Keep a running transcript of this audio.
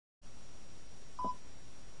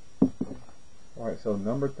so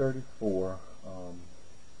number 34,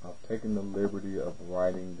 I've taken the liberty of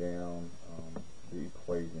writing down the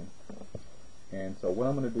equation. And so what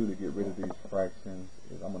I'm going to do to get rid of these fractions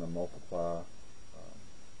is I'm going to multiply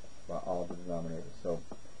by all the denominators. So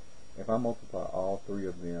if I multiply all three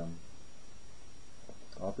of these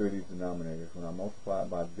denominators, when I multiply it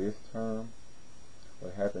by this term,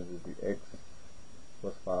 what happens is the x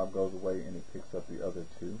plus 5 goes away and it picks up the other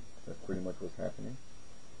two. That's pretty much what's happening.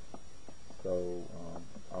 So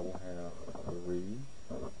I will have 3,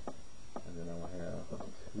 and then I will have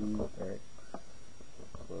 2x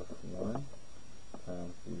plus 1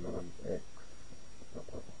 times the x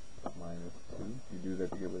minus 2. You do that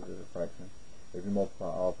to get rid of the fraction. If you multiply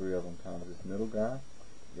all three of them times this middle guy,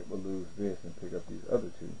 it will lose this and pick up these other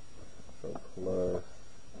two. So plus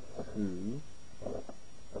 2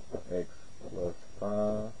 x plus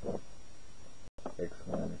 5 x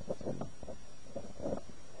minus 2.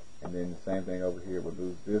 And then the same thing over here, we'll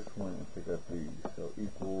lose this one and pick up these. So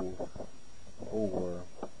equals 4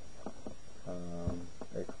 times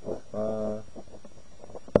x plus 5,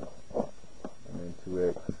 and then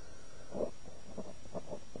 2x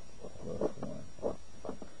plus 1.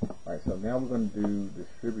 Alright, so now we're going to do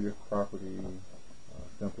distributive property,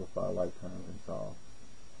 simplify like terms, and solve.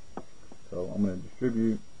 So I'm going to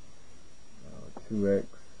distribute 2x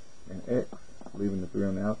and x, leaving the 3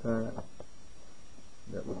 on the outside.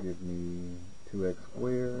 That will give me 2x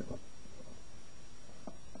squared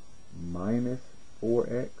minus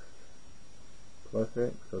 4x plus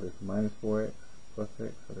x, so that's minus 4x plus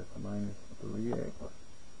x, so that's minus 3x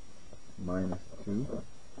minus 2.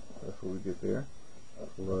 That's what we get there.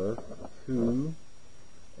 Plus 2xx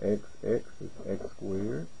is x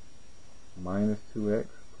squared minus 2x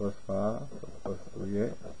plus 5, so plus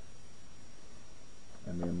 3x,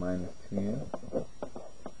 and then minus 10.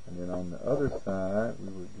 And then on the other side, we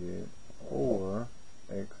would get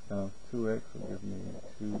 4x times 2x will give me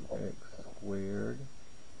 2x squared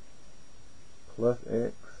plus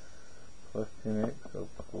x plus 10x, so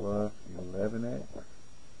plus 11x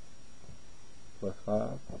plus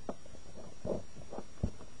 5.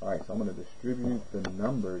 Alright, so I'm going to distribute the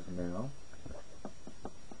numbers now.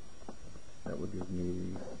 That would give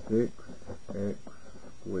me 6x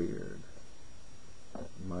squared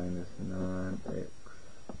minus 9x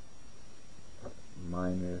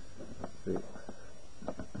minus 6,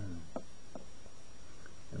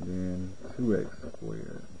 and then 2x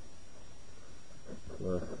squared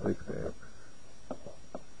plus 6x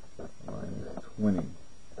minus 20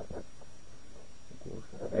 equals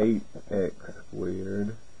 8x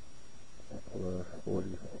squared plus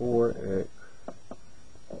 44x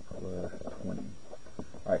plus 20.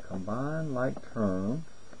 Alright, combine like terms.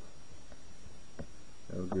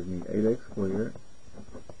 That will give me 8x squared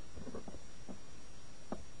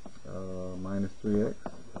minus 3x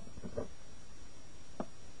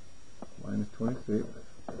minus 26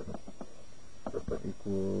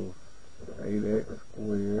 equals 8x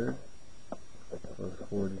squared plus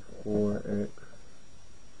 44x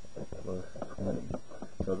plus 20.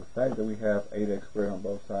 So the fact that we have 8x squared on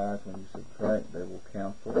both sides, when you subtract, they will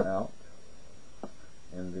cancel out.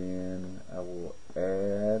 And then I will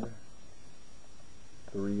add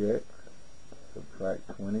 3x, subtract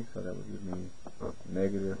 20, so that would give me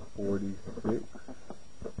negative 46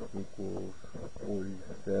 equals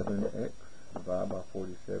 47x. Divide by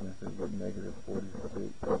 47, so you get negative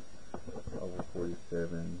 46 over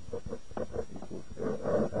 47 equals 8.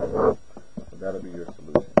 So that'll be your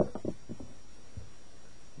solution.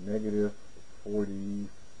 Negative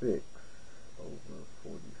 46 over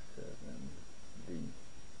 47d.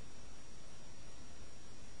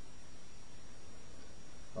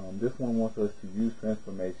 This one wants us to use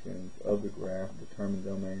transformations of the graph, determine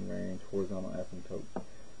domain range, horizontal asymptote.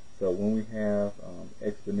 So when we have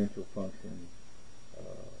exponential functions,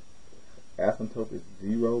 asymptote is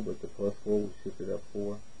 0, but the plus 4 will shift it up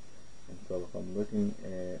 4. And so if I'm looking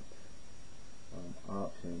at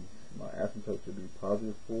options, my asymptote should be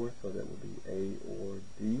positive 4, so that would be A or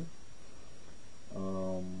D.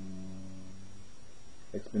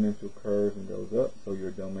 Exponential curves and goes up, so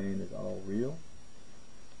your domain is all real,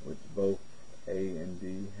 which both A and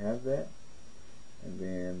D have that. And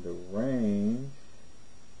then the range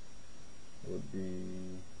would be,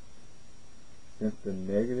 since the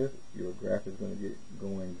negative, your graph is going to get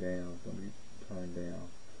going down, it's going to be turned down.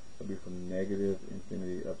 It'll be from negative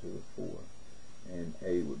infinity up to the 4. And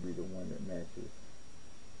A would be the one that matches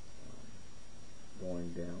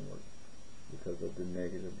going downward, because of the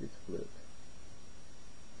negative gets flipped.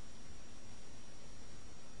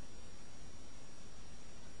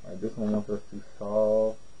 Alright, this one wants us to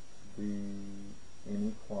solve the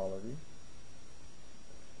inequality.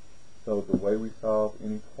 way we solve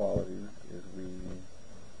inequalities is we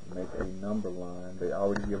make a number line. They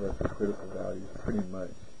already give us the critical values pretty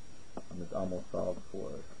much. It's almost solved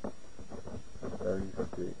for us.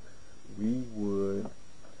 36. We would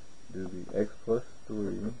do the x plus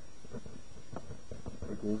 3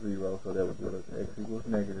 equals 0, so that would give us x equals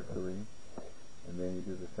negative 3. And then you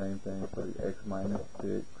do the same thing for the x minus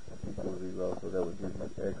 6 equals 0, so that would give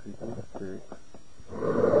you x equals 6.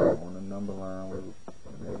 On the number line, we would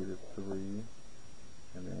negative 3,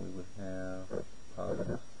 and then we would have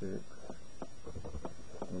positive 6.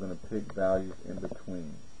 I'm going to pick values in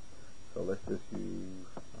between. So let's just use,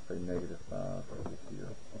 I'll say negative 5 for this here.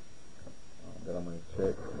 Then I'm going to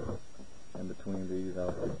check in between these.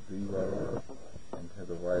 I'll pick 0, and to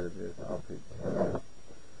the right of this, I'll pick 10.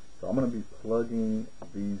 So I'm going to be plugging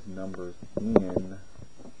these numbers in,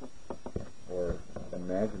 or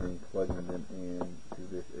imagining plugging them into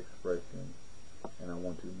this expression, and I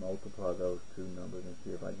want to multiply those two numbers and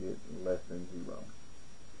see if I get less than 0.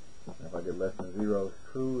 If I get less than 0,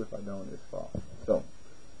 it's true. If I don't, it's false. So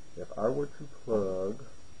if I were to plug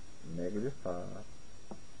negative 5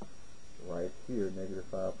 right here, negative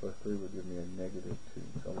 5 plus 3 would give me a negative 2.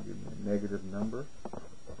 So it would give me a negative number.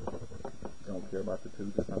 Don't care about the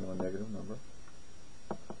 2, just I'm on a negative number.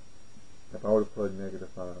 If I were to plug negative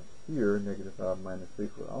 5 here, negative 5 minus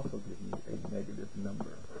 6 would also give me a negative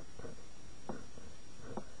number.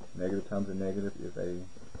 Negative times a negative is a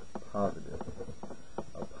positive.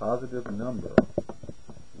 A positive number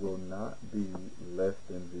will not be less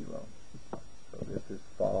than 0. So this is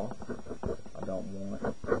false. I don't want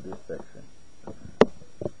this section.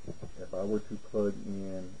 If I were to plug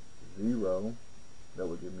in 0, that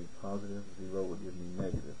would give me positive, 0 would give me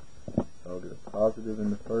negative. So I'll get a positive in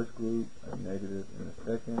the first group, a negative in the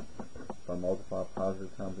second. If I multiply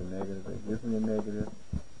positive times a negative, that gives me a negative,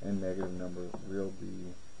 and negative number will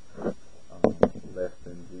be less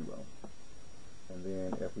than 0. And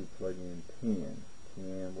then if we plug in 10,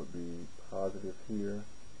 10 would be positive here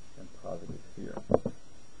and positive here.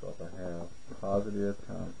 So if I have positive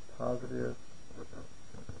times positive,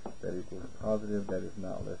 that equals positive, that is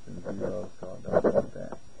not less than 0, so I don't want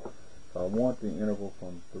that. So I want the interval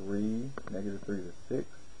from negative 3 to 6,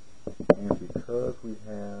 and because we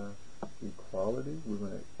have equality, we're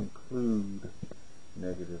going to include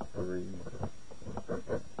negative 3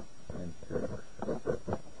 and 6.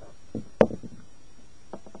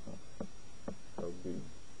 So B.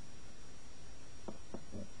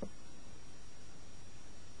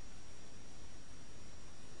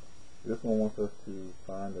 This one wants us to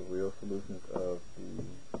find the real solutions of the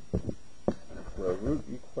square root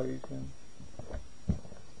equation.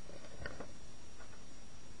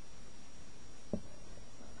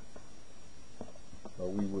 So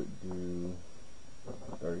we would do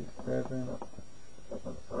 37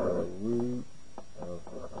 square root of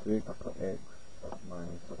 6x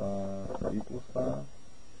minus 5 equals 5.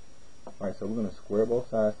 Alright, so we're going to square both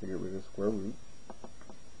sides to get rid of square root.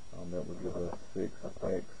 That would give us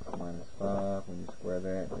 6x minus 5. When you square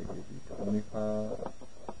that, it gives you 25.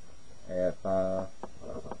 Add 5.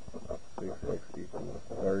 6x equals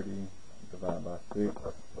 30. Divide by 6.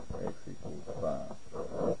 X equals 5.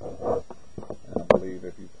 And I believe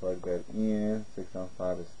if you plug that in, 6 times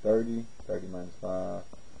 5 is 30. 30 minus 5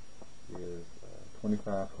 is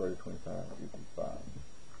 25. Square root of 25 equals 5.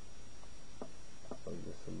 So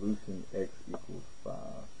the solution x equals 5.